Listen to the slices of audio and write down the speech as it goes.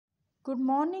Good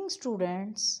morning,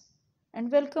 students,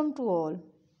 and welcome to all.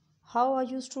 How are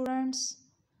you, students?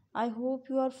 I hope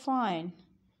you are fine.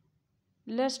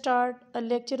 Let's start a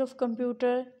lecture of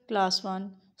computer class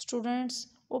 1. Students,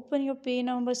 open your page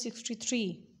number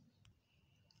 63.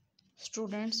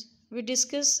 Students, we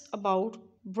discuss about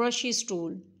brushes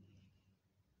tool.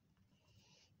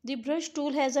 The brush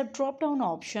tool has a drop down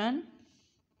option.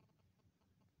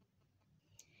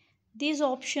 These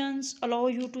options allow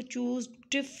you to choose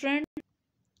different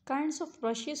kinds of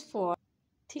brushes for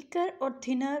thicker or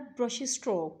thinner brush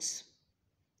strokes.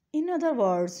 In other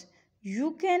words,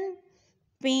 you can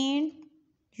paint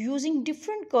using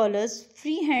different colors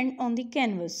freehand on the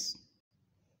canvas.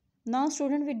 Now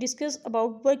student, we discuss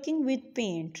about working with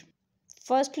paint.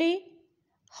 Firstly,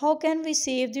 how can we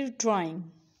save the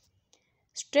drawing?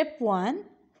 Step 1.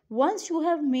 Once you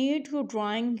have made your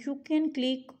drawing, you can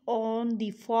click on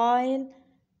the file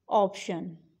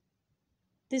option.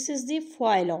 This is the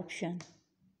file option.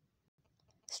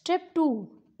 Step 2.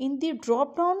 In the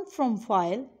drop down from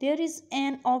file, there is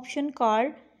an option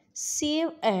called Save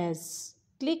As.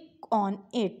 Click on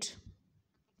it.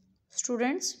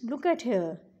 Students, look at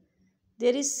here.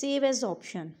 There is Save As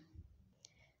option.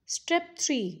 Step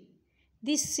 3.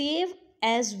 The Save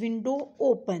As window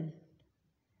open.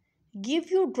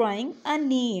 Give your drawing a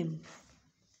name.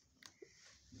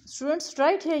 Students,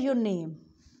 write here your name.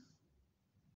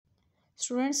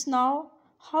 Students, now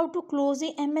how to close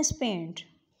the MS Paint.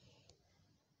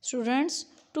 Students,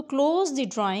 to close the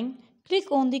drawing,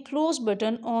 click on the close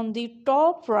button on the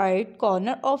top right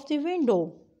corner of the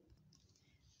window.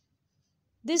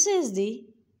 This is the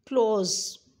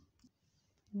close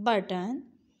button.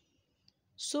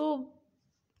 So,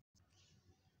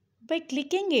 by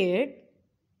clicking it,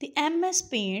 the MS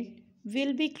Paint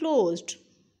will be closed.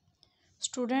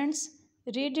 Students,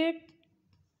 read it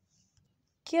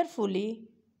carefully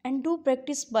and do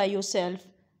practice by yourself.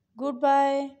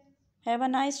 Goodbye. Have a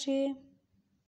nice day.